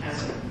there's a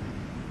cancer.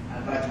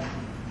 But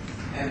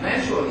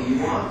eventually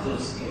you want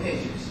those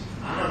images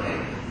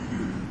annotated.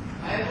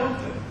 I am a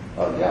doctor.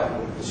 Oh,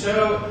 yeah. So,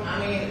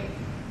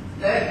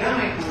 that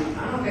guy who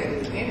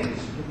annotated the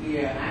images could be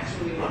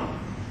actually wrong.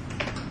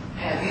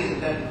 At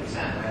least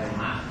 30%, right?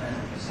 Not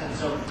 30%.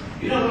 So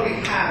you don't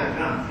really have a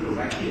ground truth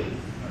right here.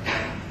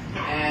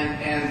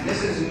 And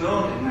this is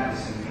known in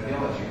medicine,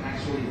 radiology,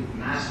 actually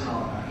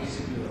National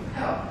Institute of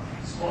Health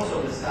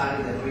sponsored a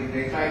study that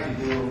they tried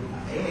to do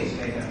image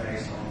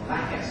database on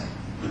lung cancer.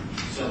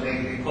 So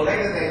they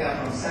collect the data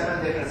from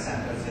 7 different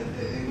centers.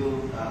 They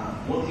do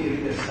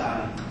multi-reader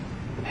study.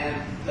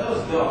 And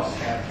those dogs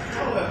have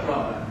kind of a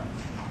problem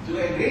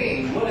to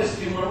agreeing what is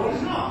tumor, what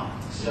is not.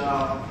 So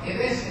it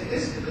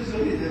is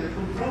really a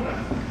difficult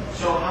problem.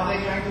 So how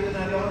they trying to do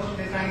radiology?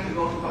 They're trying to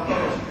go to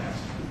pathology guys.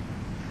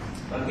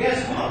 But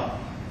guess what?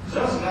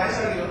 Those guys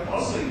are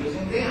also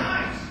using the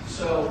eyes.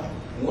 So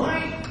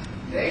why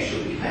they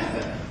should be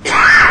better?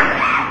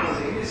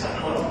 Because it is a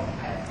problem.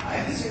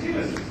 I disagree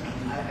with this.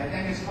 I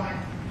think it's fine.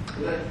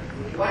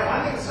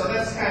 Why? So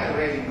that's kind of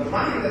rating. But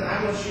one thing that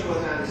I'm not sure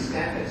what I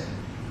understand is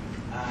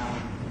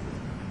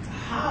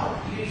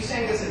how you're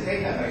saying it's a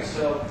database.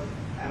 So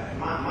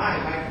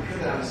my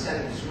computer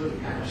understanding is really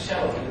kind of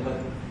shallow, but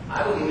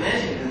I would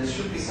imagine that there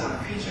should be some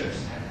features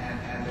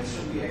and it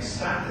should be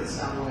extracted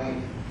some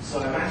way. So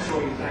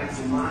eventually you're trying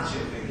to match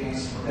it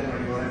against whatever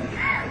you already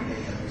have in the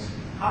database.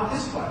 How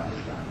this part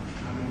is done?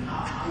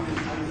 How you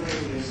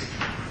doing this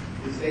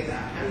data?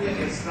 How do you make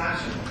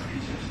extraction of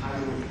features? How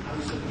do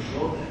you sort of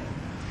build them?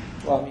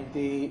 Well,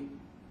 the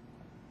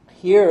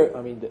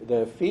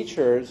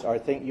features are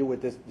things you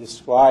would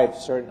describe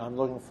certain. I'm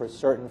looking for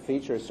certain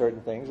features,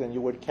 certain things, and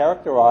you would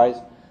characterize.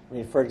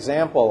 For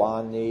example,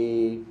 on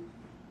the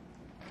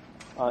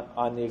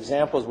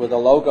examples with the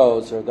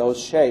logos or those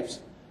shapes,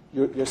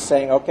 you're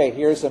saying, okay,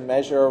 here's a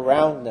measure of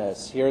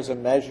roundness, here's a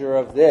measure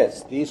of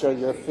this. These are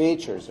your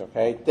features.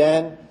 Okay,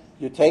 then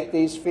you take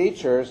these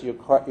features, you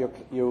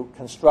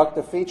construct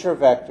a feature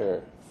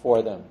vector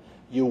for them.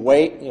 You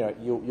weight,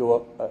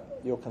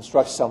 you'll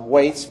construct some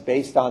weights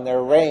based on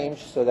their range,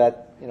 so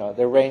that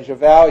their range of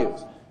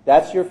values.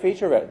 That's your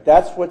feature vector.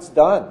 That's what's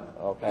done.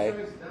 Okay. So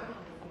it's done.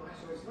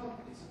 So it's not.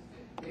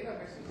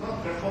 Database is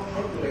not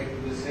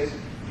calculated with this.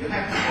 You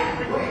have to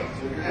take the weight.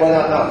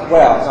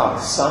 Well, no.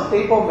 Some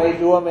people may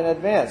do them in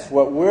advance.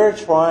 What we're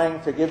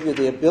trying to give you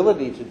the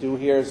ability to do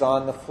here is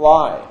on the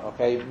fly.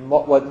 Okay.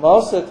 What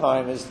most of the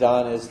time is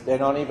done is they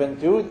don't even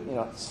do.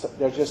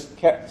 They're just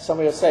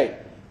somebody will say,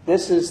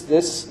 this is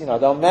this.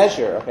 They'll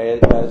measure. Okay,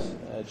 as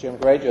Jim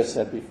Gray just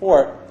said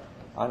before,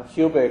 on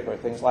cubic or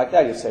things like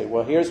that. You say,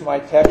 well, here's my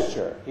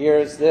texture.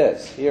 Here's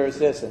this,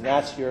 and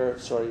that's your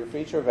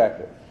feature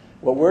vector.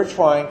 What we're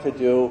trying to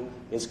do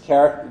is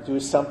do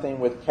something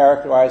with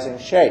characterizing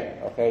shape.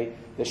 Okay,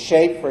 the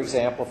shape, for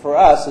example, for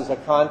us is a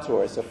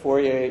contour. It's a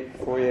Fourier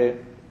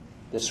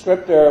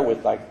descriptor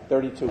with like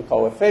 32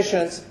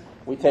 coefficients.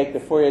 We take the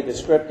Fourier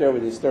descriptor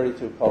with these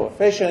 32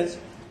 coefficients,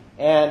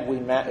 and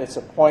it's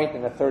a point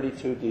in a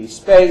 32D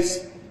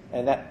space,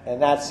 and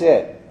that's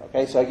it.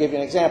 Okay, so I give you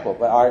an example.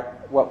 But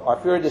our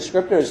Fourier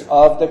descriptor is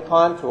of the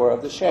contour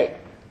of the shape.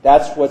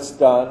 That's what's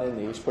done in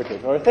these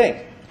particular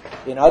things.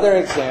 In other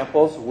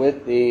examples,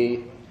 with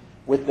the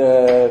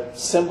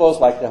symbols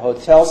like the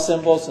hotel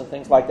symbols and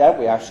things like that,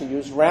 we actually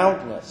use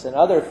roundness and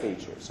other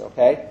features.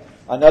 Okay.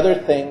 Another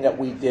thing that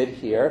we did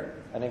here,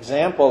 an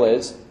example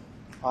is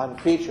on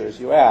features.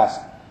 You ask,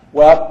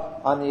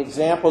 well, on the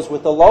examples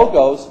with the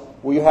logos,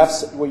 where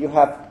you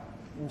have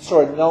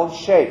sort of known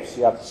shapes.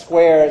 You have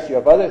squares, you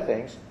have other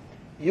things.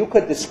 You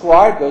could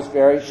describe those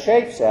various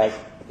shapes as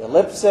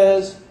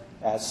ellipses,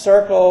 as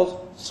circles,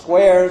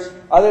 squares,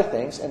 other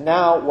things, and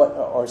now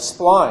or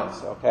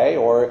splines, okay,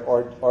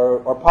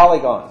 or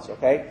polygons,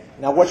 okay.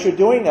 Now what you're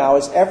doing now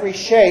is every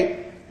shape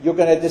you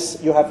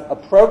have a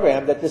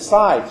program that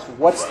decides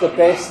what's the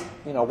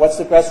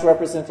best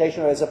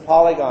representation, or as a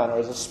polygon or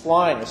as a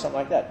spline or something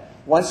like that.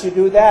 Once you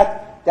do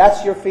that,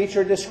 that's your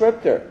feature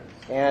descriptor.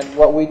 And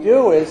what we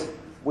do is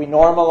we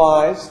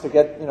normalize to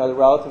get the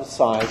relative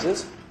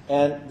sizes.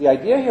 And the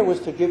idea here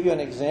was to give you an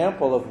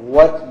example of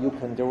what you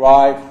can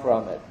derive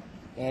from it.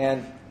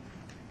 And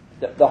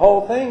the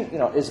whole thing,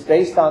 is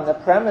based on the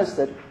premise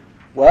that,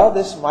 well,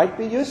 this might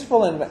be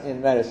useful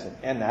in medicine.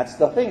 And that's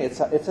the thing. It's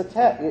a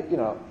test.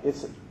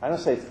 I don't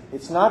say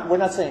it's not. We're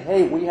not saying,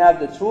 hey, we have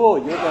the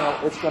tool.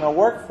 It's going to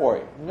work for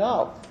you.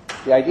 No.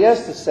 The idea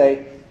is to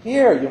say,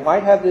 here, you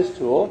might have this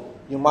tool.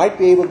 You might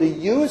be able to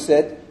use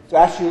it to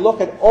actually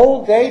look at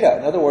old data.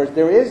 In other words,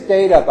 there is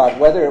data about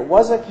whether it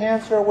was a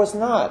cancer or was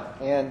not.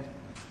 And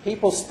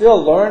people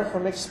still learn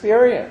from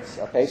experience.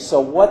 Okay,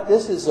 so what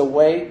this is a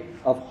way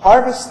of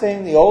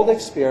harvesting the old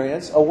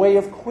experience, a way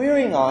of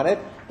querying on it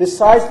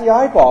besides the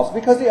eyeballs,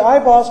 because the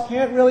eyeballs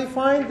can't really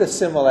find the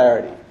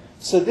similarity.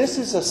 So this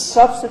is a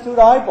substitute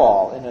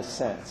eyeball in a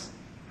sense.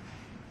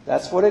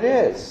 That's what it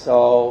is.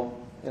 So,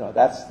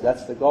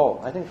 that's the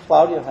goal. I think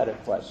Claudia had a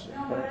question.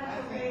 No, but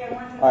that's okay. I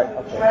wanted to All right,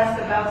 okay. address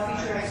about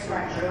feature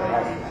extraction.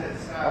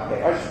 Okay,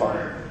 that's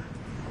fine.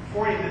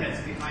 40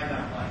 minutes behind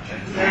on lunch.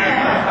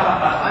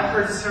 I've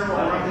heard several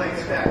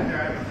rumblings back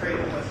there. I'm afraid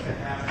of what's going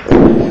to happen.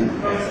 I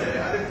propose that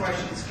other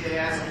questions get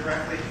asked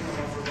directly to them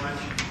over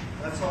lunch.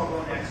 Let's all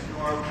go next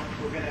door.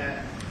 We're going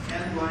to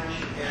end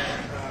lunch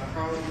at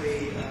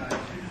probably 2:25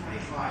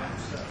 or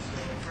so. So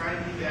we'll try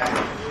to be back.